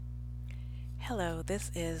Hello,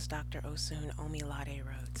 this is Dr. Osun Omilade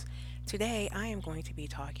Rhodes. Today I am going to be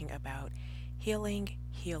talking about healing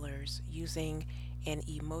healers using an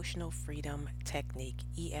emotional freedom technique,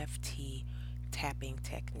 EFT tapping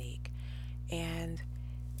technique. And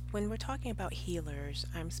when we're talking about healers,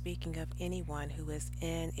 I'm speaking of anyone who is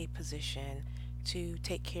in a position to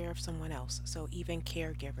take care of someone else. So even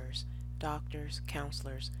caregivers, doctors,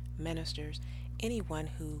 counselors, ministers, anyone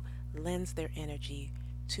who lends their energy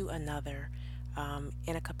to another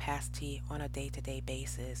in a capacity on a day to day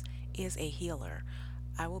basis is a healer.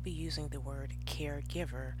 I will be using the word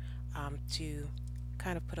caregiver to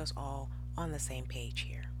kind of put us all on the same page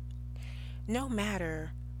here. No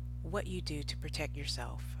matter what you do to protect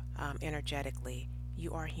yourself energetically,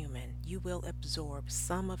 you are human. You will absorb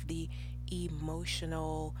some of the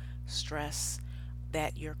emotional stress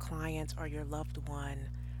that your client or your loved one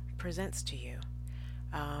presents to you.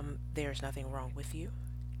 There's nothing wrong with you.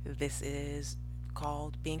 This is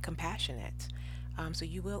called being compassionate. So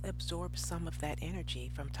you will absorb some of that energy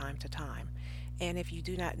from time to time. And if you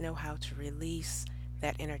do not know how to release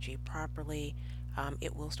that energy properly,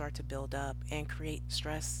 it will start to build up and create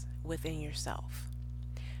stress within yourself.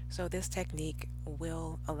 So this technique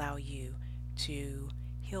will allow you to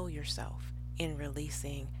heal yourself in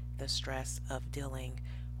releasing the stress of dealing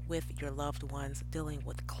with your loved ones, dealing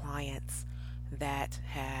with clients that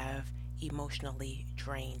have emotionally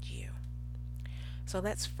drained you. So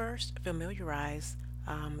let's first familiarize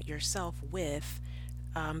yourself with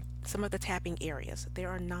some of the tapping areas. There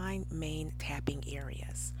are 9 main tapping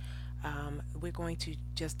areas. We're going to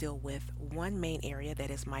just deal with one main area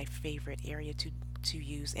that is my favorite area to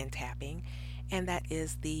use in tapping, and that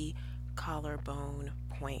is the collarbone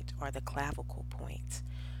point or the clavicle point.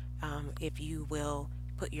 If you will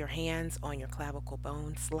put your hands on your clavicle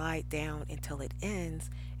bone, slide down until it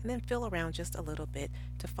ends, and then feel around just a little bit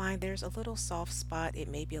to find there's a little soft spot. It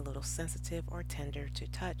may be a little sensitive or tender to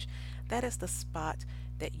touch. That is the spot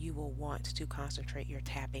that you will want to concentrate your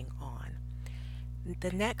tapping on.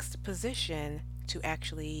 The next position to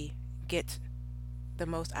actually get the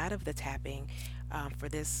most out of the tapping for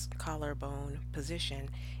this collarbone position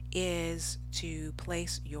is to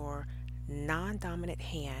place your non-dominant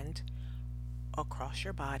hand across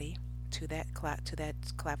your body to that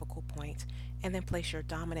clavicle point, and then place your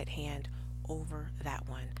dominant hand over that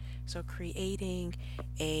one. So creating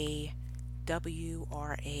a W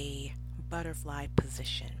or a butterfly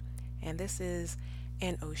position. And this is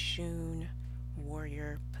an Oshun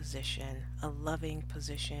warrior position, a loving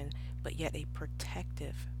position, but yet a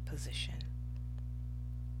protective position.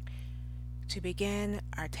 To begin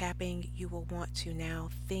our tapping, you will want to now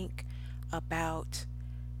think about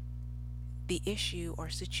the issue or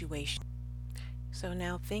situation. So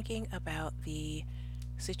now thinking about the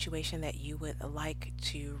situation that you would like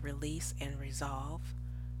to release and resolve,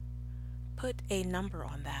 put a number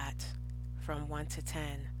on that from 1 to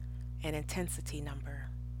 10, an intensity number.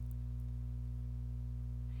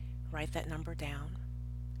 Write that number down,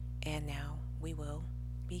 and now we will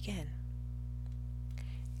begin.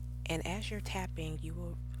 And as you're tapping, you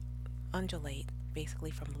will undulate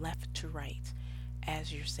basically from left to right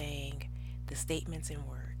as you're saying the statements in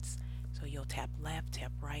words. So you'll tap left,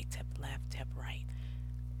 tap right, tap left, tap right.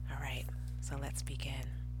 All right, so let's begin.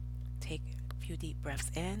 Take a few deep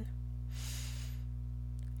breaths in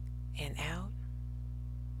and out,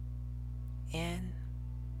 in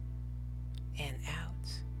and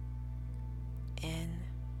out, in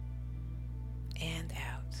and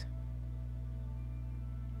out.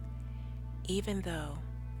 Even though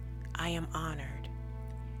I am honored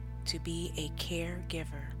to be a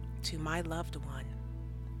caregiver to my loved one,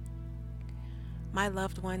 my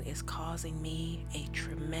loved one is causing me a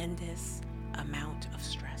tremendous amount of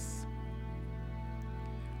stress.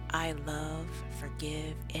 I love,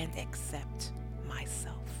 forgive, and accept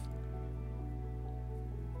myself.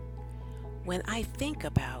 When I think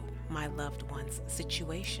about my loved one's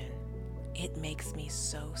situation, it makes me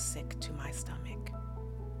so sick to my stomach.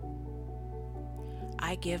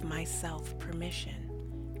 I give myself permission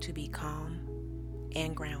to be calm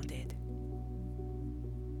and grounded.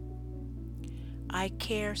 I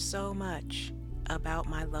care so much about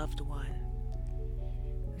my loved one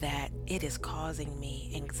that it is causing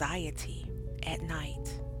me anxiety at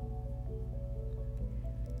night.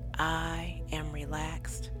 I am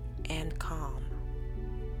relaxed and calm.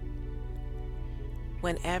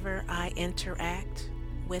 Whenever I interact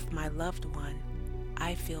with my loved one,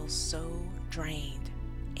 I feel so drained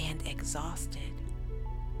and exhausted.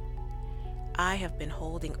 I have been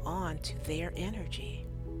holding on to their energy.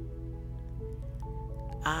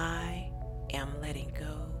 I am letting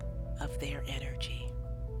go of their energy.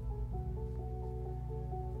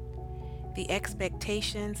 The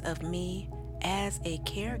expectations of me as a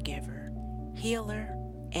caregiver, healer,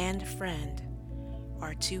 and friend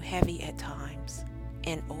are too heavy at times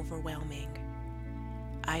and overwhelming.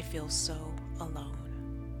 I feel so alone.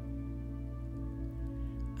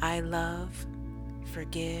 I love,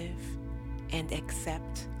 forgive, and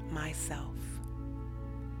accept myself.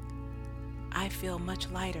 I feel much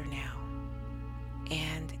lighter now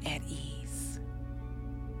and at ease.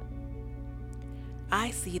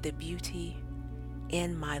 I see the beauty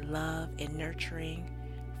in my love and nurturing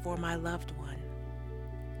for my loved one.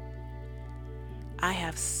 I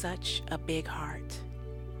have such a big heart.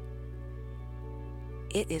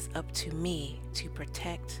 It is up to me to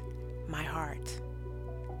protect my heart.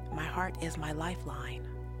 My heart is my lifeline.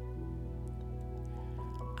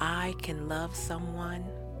 I can love someone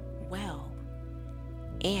well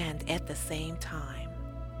and at the same time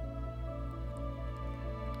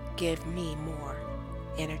give me more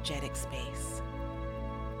energetic space.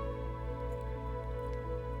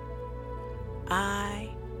 I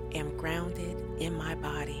am grounded in my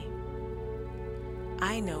body.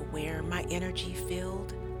 I know where my energy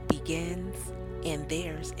field begins and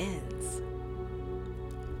theirs ends.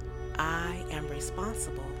 I am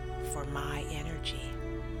responsible for my energy.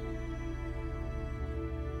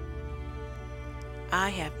 I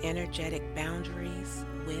have energetic boundaries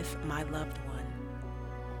with my loved one.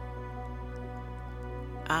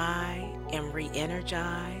 I am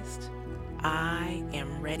re-energized. I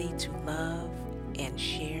am ready to love and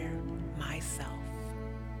share myself.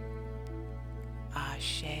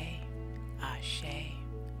 Ashe, Ashe,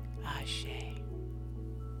 Ashe.